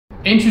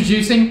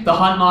Introducing the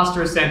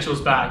Huntmaster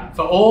Essentials bag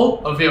for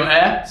all of your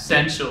air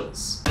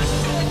essentials.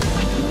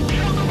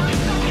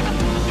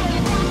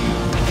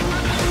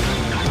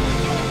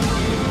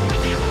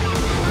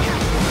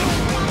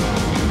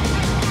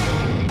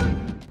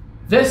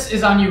 This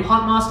is our new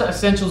Huntmaster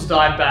Essentials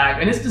dive bag,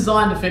 and it's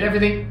designed to fit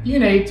everything you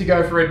need to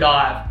go for a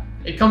dive.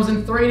 It comes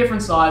in 3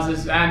 different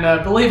sizes,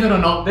 and believe it or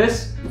not,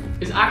 this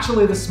is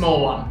actually the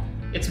small one.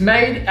 It's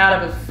made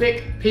out of a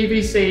thick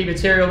PVC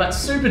material that's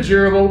super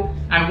durable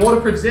and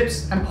waterproof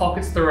zips and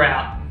pockets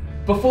throughout.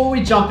 Before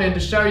we jump in to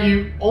show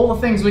you all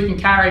the things we can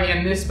carry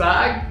in this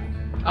bag,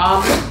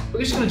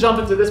 we're just going to jump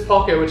into this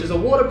pocket, which is a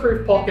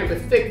waterproof pocket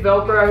with thick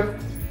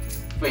Velcro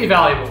for your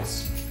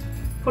valuables.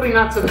 Putting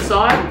that to the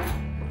side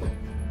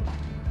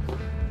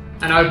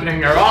and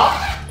opening her up,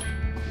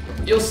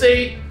 you'll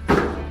see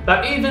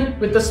that even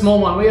with the small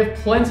one, we have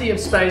plenty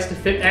of space to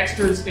fit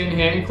extras in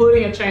here,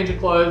 including a change of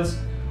clothes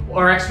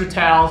or extra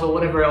towels or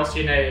whatever else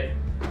you need.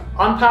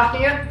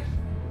 Unpacking it,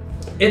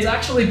 it's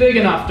actually big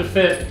enough to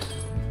fit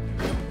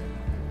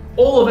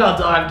all of our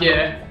dive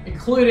gear,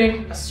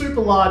 including a super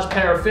large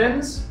pair of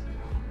fins,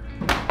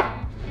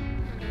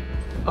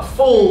 a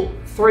full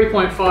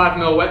 3.5mm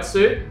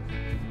wetsuit,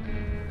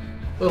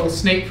 little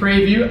sneak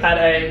preview at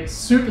a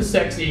super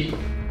sexy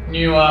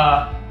new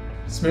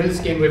smooth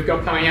skin we've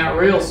got coming out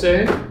real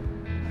soon.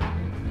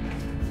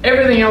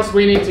 Everything else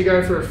we need to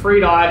go for a free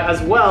dive,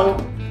 as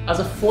well as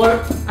a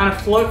float and a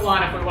float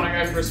line if we want to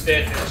go for a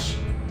spearfish.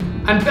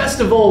 And best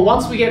of all,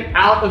 once we get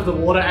out of the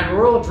water and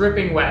we're all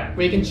dripping wet,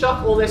 we can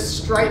chuck all this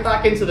straight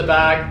back into the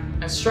bag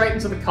and straight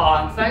into the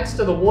car. And thanks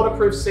to the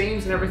waterproof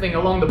seams and everything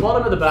along the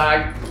bottom of the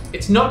bag,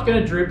 it's not going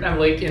to drip and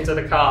leak into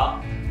the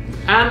car.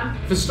 And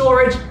for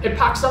storage, it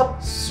packs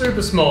up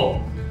super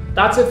small.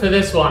 That's it for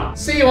this one.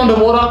 See you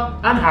underwater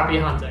and happy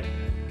hunting.